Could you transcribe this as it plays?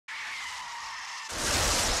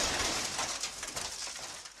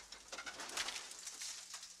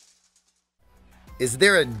Is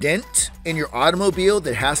there a dent in your automobile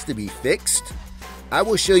that has to be fixed? I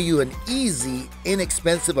will show you an easy,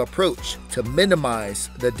 inexpensive approach to minimize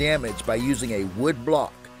the damage by using a wood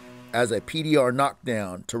block as a PDR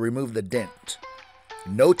knockdown to remove the dent.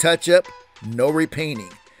 No touch-up, no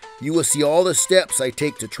repainting. You will see all the steps I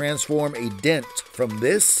take to transform a dent from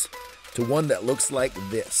this to one that looks like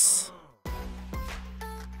this.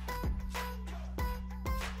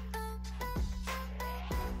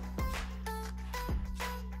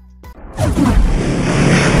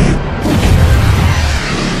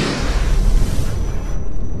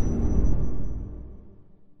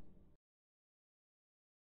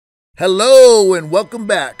 Hello and welcome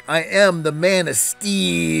back. I am the Man of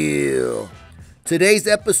Steel. Today's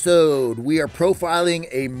episode, we are profiling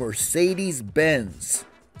a Mercedes Benz.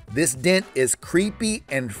 This dent is creepy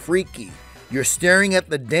and freaky. You're staring at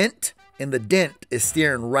the dent and the dent is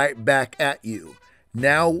staring right back at you.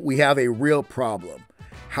 Now we have a real problem.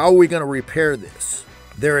 How are we going to repair this?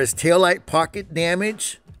 There is taillight pocket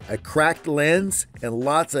damage, a cracked lens, and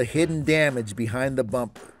lots of hidden damage behind the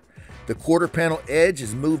bumper. The quarter panel edge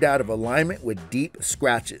is moved out of alignment with deep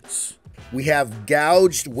scratches. We have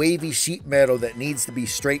gouged, wavy sheet metal that needs to be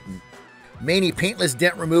straightened. Many paintless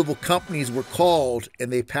dent removal companies were called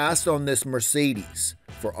and they passed on this Mercedes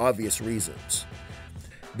for obvious reasons.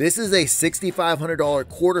 This is a $6,500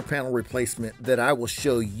 quarter panel replacement that I will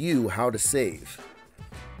show you how to save.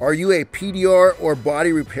 Are you a PDR or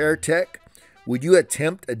body repair tech? Would you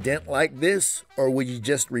attempt a dent like this or would you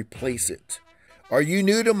just replace it? Are you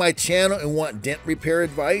new to my channel and want dent repair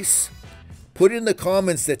advice? Put in the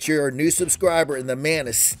comments that you're a new subscriber and the Man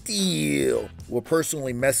of Steel will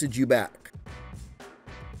personally message you back.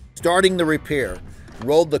 Starting the repair,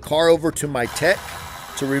 rolled the car over to my tech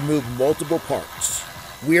to remove multiple parts.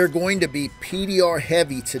 We are going to be PDR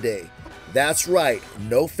heavy today. That's right,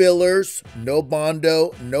 no fillers, no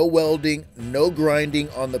Bondo, no welding, no grinding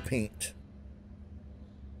on the paint.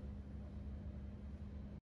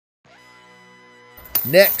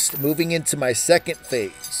 Next, moving into my second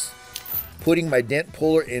phase, putting my dent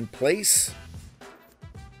puller in place.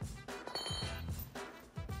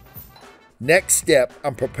 Next step,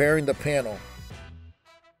 I'm preparing the panel.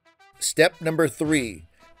 Step number 3,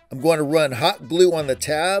 I'm going to run hot glue on the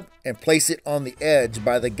tab and place it on the edge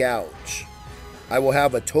by the gouge. I will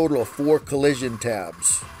have a total of 4 collision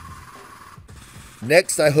tabs.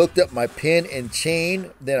 Next, I hooked up my pin and chain,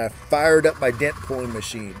 then I fired up my dent pulling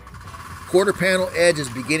machine. Quarter panel edge is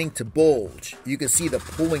beginning to bulge. You can see the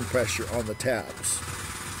pulling pressure on the tabs.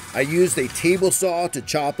 I used a table saw to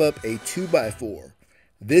chop up a 2x4.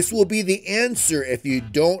 This will be the answer if you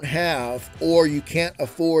don't have or you can't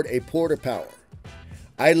afford a porta power.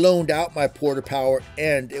 I loaned out my porta power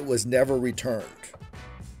and it was never returned.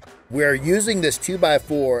 We are using this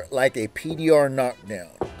 2x4 like a PDR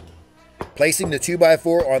knockdown. Placing the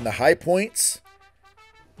 2x4 on the high points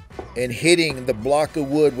and hitting the block of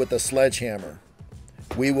wood with a sledgehammer.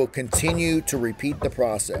 We will continue to repeat the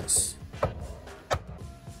process.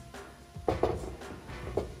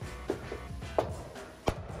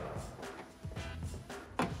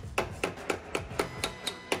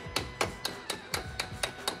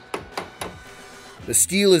 The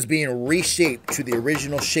steel is being reshaped to the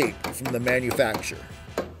original shape from the manufacturer.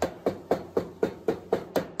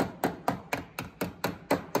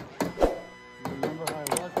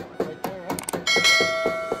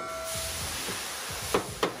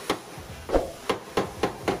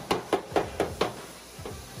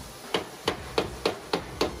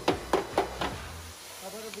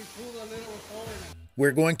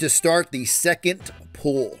 We're going to start the second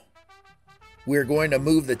pull. We're going to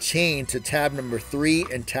move the chain to tab number 3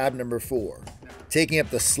 and tab number 4, taking up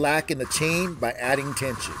the slack in the chain by adding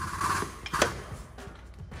tension.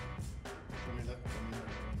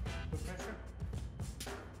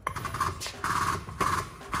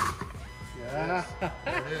 Yeah,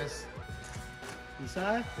 there it is.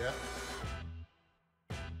 Inside? Yeah.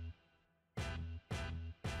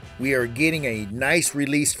 We are getting a nice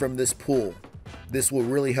release from this pull. This will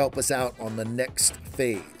really help us out on the next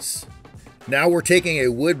phase. Now we're taking a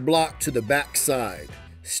wood block to the back side,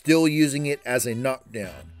 still using it as a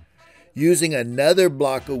knockdown. Using another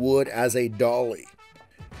block of wood as a dolly.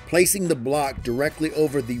 Placing the block directly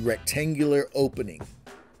over the rectangular opening.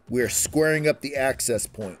 We're squaring up the access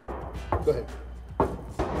point. Go ahead.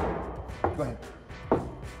 Go ahead.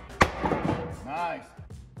 Nice.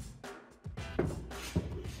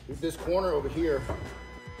 With this corner over here.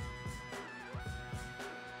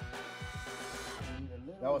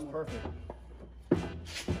 That was perfect.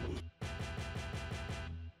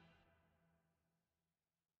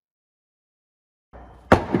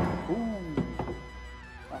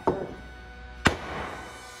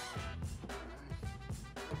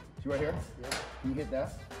 right here? Yeah. Can you hit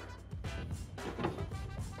that?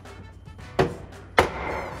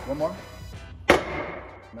 One more.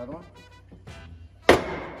 Another one.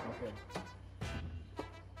 Okay.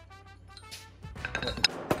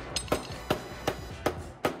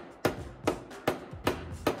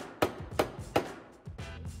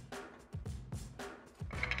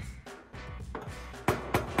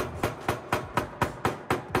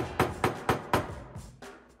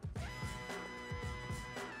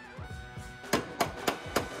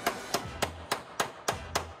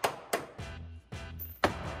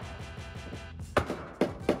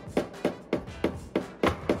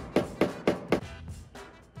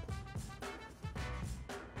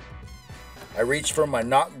 I reach for my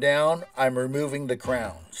knockdown. I'm removing the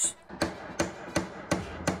crowns.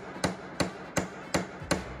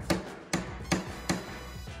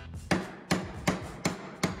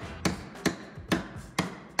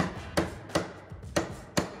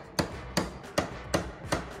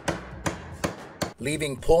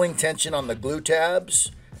 Leaving pulling tension on the glue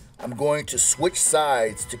tabs, I'm going to switch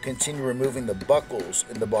sides to continue removing the buckles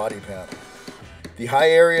in the body panel. The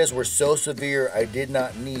high areas were so severe I did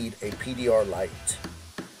not need a PDR light.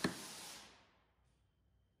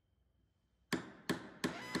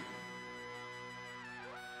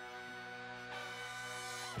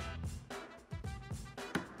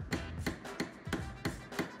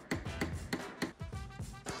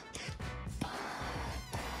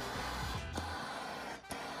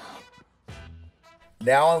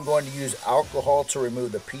 Now I'm going to use alcohol to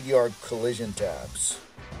remove the PDR collision tabs.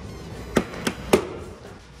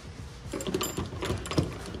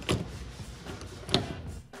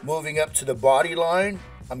 Moving up to the body line,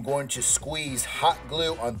 I'm going to squeeze hot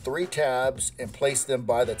glue on 3 tabs and place them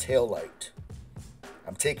by the tail light.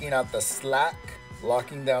 I'm taking out the slack,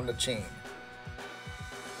 locking down the chain.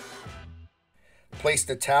 Place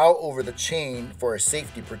the towel over the chain for a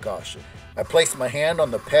safety precaution. I place my hand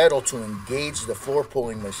on the pedal to engage the floor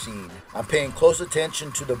pulling machine. I'm paying close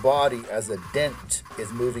attention to the body as the dent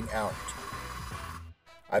is moving out.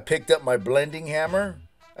 I picked up my blending hammer.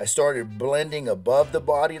 I started blending above the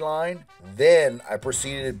body line. Then I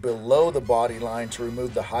proceeded below the body line to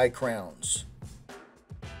remove the high crowns.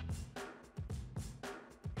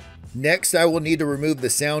 Next, I will need to remove the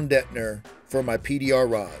sound deadener for my PDR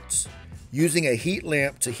rods. Using a heat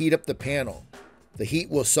lamp to heat up the panel. The heat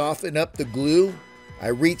will soften up the glue. I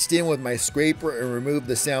reached in with my scraper and removed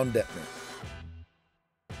the sound deadener.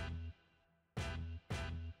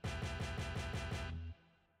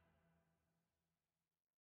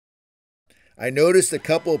 I noticed a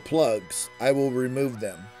couple of plugs. I will remove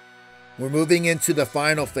them. We're moving into the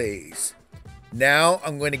final phase. Now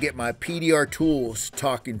I'm going to get my PDR tools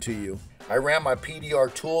talking to you. I ran my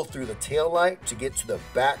PDR tool through the tail light to get to the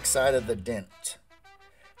back side of the dent.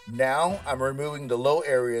 Now I'm removing the low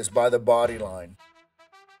areas by the body line.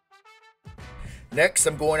 Next,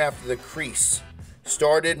 I'm going after the crease.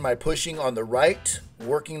 Started by pushing on the right,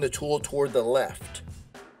 working the tool toward the left.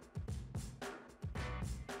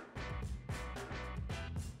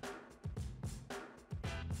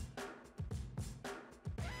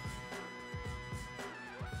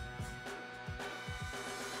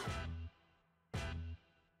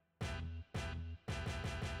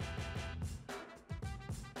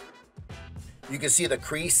 You can see the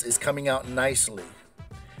crease is coming out nicely.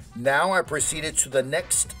 Now I proceeded to the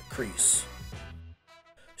next crease.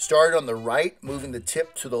 Started on the right, moving the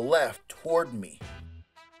tip to the left toward me.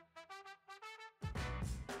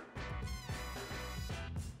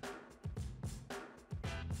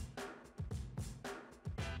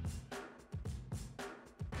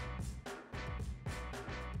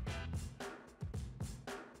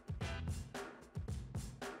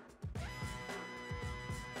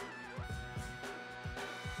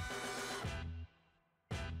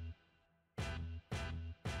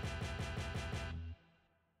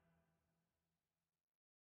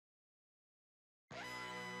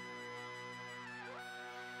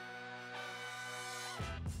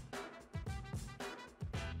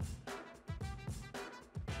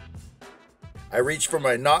 I reach for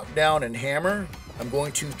my knockdown and hammer. I'm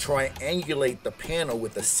going to triangulate the panel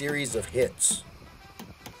with a series of hits.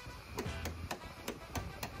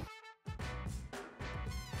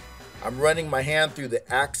 I'm running my hand through the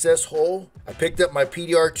access hole. I picked up my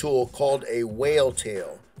PDR tool called a whale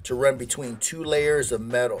tail to run between 2 layers of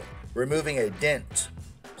metal, removing a dent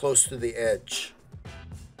close to the edge.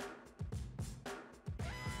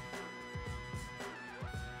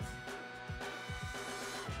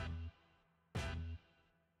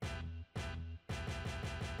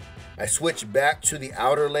 I switch back to the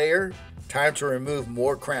outer layer. Time to remove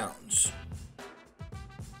more crowns.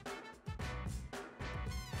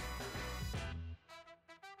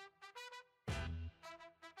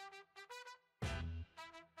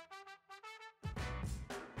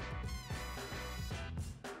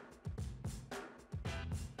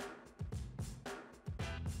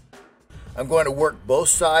 I'm going to work both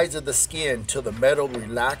sides of the skin till the metal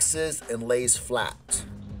relaxes and lays flat.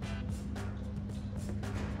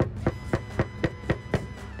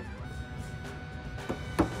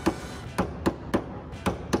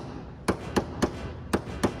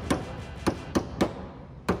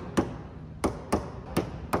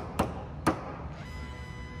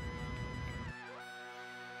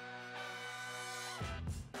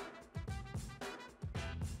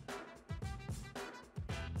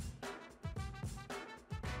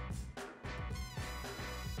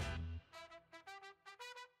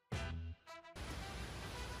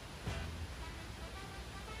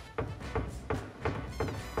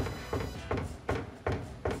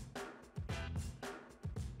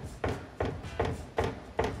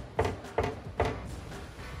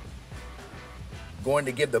 Going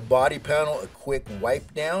to give the body panel a quick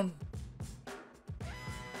wipe down.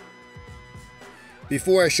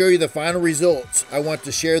 Before I show you the final results, I want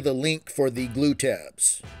to share the link for the glue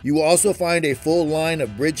tabs. You will also find a full line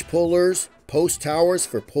of bridge pullers, post towers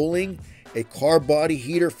for pulling, a car body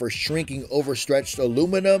heater for shrinking overstretched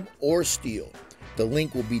aluminum or steel. The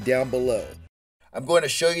link will be down below. I'm going to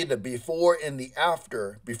show you the before and the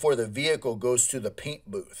after before the vehicle goes to the paint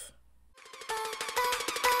booth.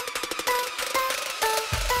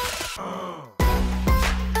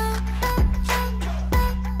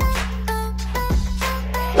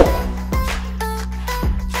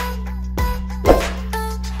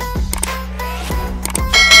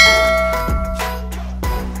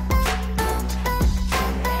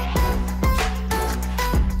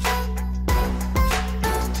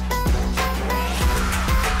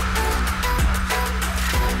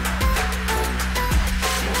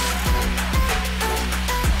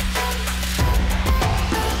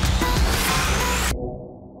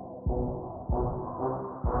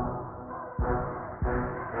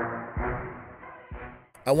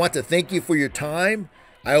 I want to thank you for your time.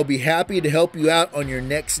 I will be happy to help you out on your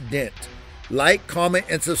next dent. Like, comment,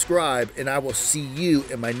 and subscribe, and I will see you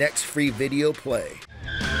in my next free video play.